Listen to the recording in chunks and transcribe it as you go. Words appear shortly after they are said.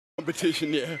competition,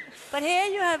 yeah. But here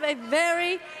you have a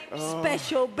very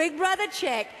special Big Brother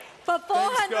check for $426,000.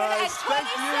 Thanks, guys. Thank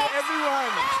you,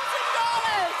 everyone.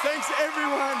 Thanks,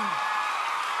 everyone.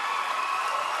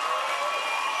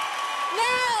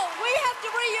 Now, we have to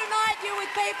reunite you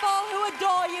with people who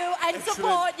adore you and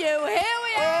support you. Here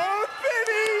we are. Oh,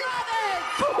 Benny! Brothers.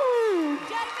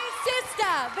 Jamie's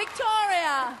sister,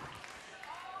 Victoria.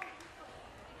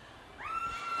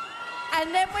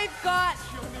 And then we've got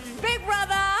Big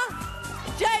Brother,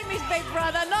 Jamie's Big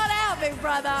Brother, not our Big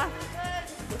Brother.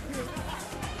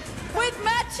 With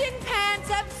matching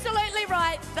pants, absolutely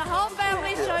right. The whole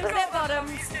family shows their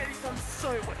bottoms.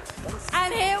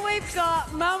 And here we've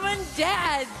got Mum and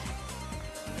Dad.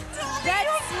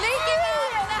 Dad's sneaking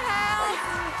out in the house.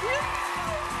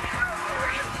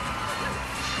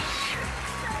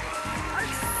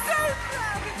 I'm so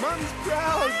proud. Mum's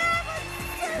proud.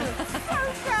 So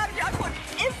proud of you. I watch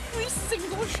every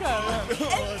single show.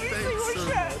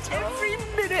 Every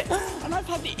minute. And I've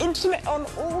had the internet on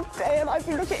all day and I've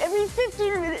been looking every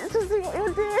 15 minutes to see what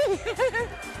you're doing.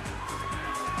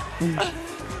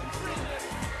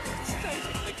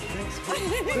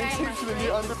 Thanks for the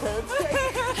new underpants.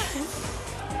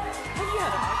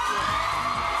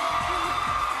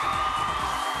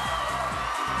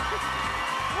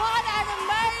 What an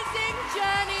amazing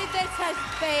journey this has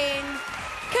been.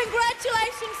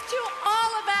 Congratulations to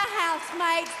all of our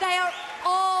housemates. They are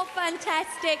all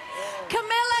fantastic.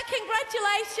 Camilla,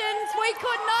 congratulations. We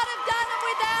could not have done it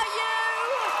without you.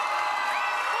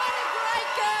 What a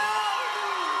great girl.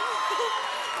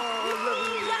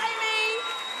 Jamie,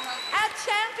 our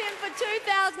champion for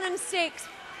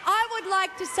 2006. I would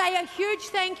like to say a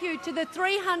huge thank you to the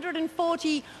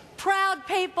 340 proud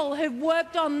people who've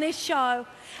worked on this show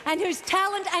and whose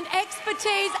talent and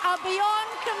expertise are beyond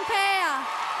compare.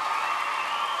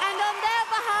 And on their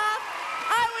behalf,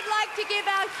 I would like to give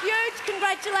our huge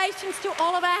congratulations to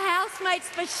all of our housemates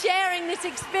for sharing this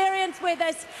experience with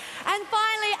us. And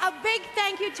finally, a big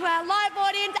thank you to our live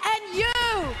audience and you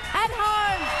at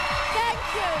home. Thank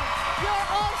you. You're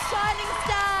all shining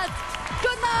stars.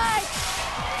 Good night.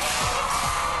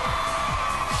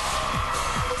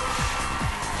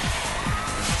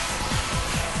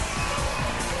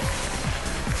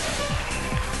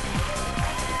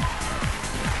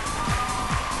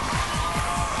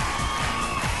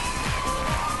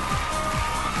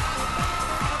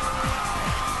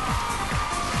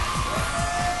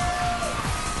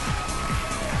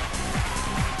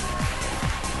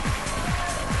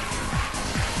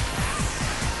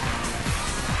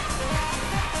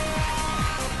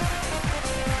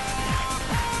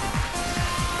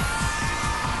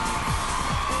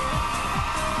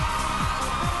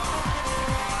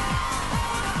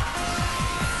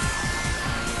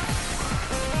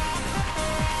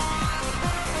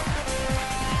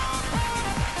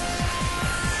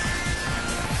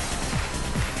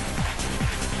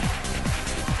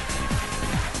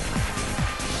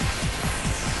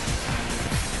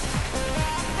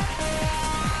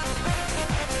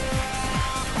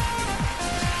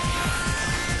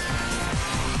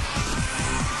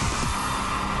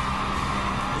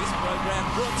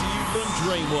 Brought to you from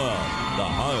Dreamworld, the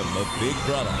home of Big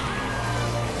Brother.